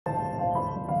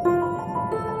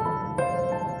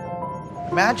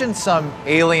Imagine some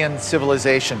alien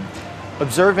civilization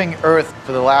observing Earth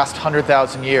for the last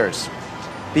 100,000 years.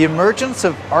 The emergence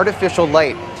of artificial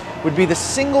light would be the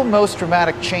single most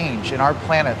dramatic change in our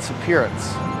planet's appearance.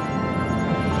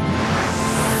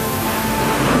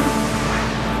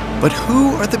 But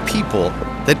who are the people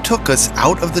that took us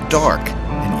out of the dark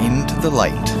and into the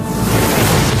light?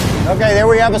 Okay, there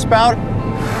we have a spout.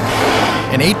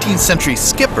 An 18th century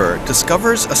skipper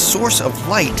discovers a source of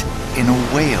light in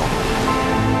a whale.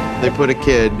 They put a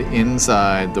kid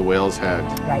inside the whale's head.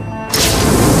 Right.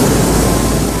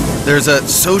 There's a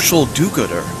social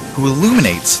do-gooder who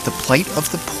illuminates the plight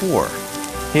of the poor.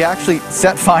 He actually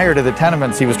set fire to the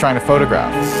tenements he was trying to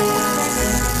photograph.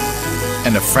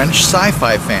 And a French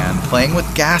sci-fi fan playing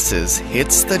with gases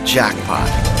hits the jackpot.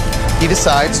 He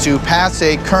decides to pass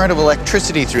a current of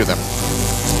electricity through them.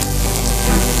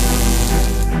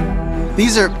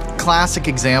 These are classic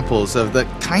examples of the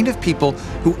kind of people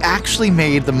who actually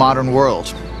made the modern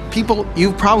world. People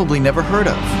you've probably never heard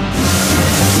of.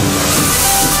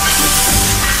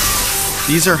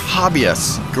 These are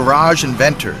hobbyists, garage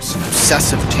inventors,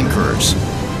 obsessive tinkerers.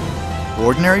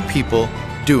 Ordinary people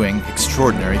doing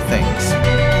extraordinary things.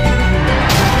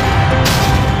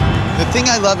 The thing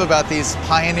I love about these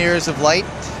pioneers of light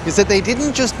is that they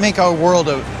didn't just make our world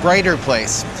a brighter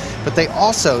place, but they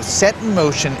also set in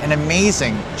motion an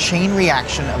amazing chain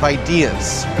reaction of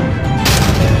ideas.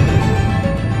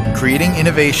 Creating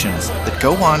innovations that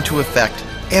go on to affect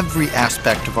every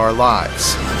aspect of our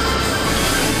lives.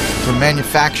 From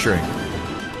manufacturing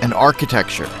and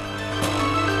architecture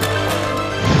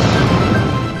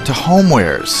to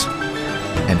homewares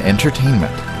and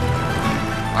entertainment.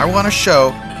 I want to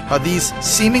show how these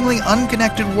seemingly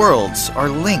unconnected worlds are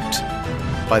linked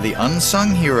by the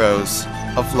unsung heroes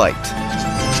of light.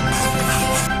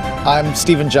 I'm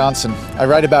Stephen Johnson. I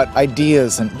write about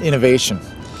ideas and innovation.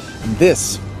 And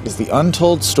this is the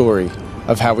untold story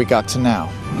of how we got to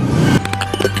now.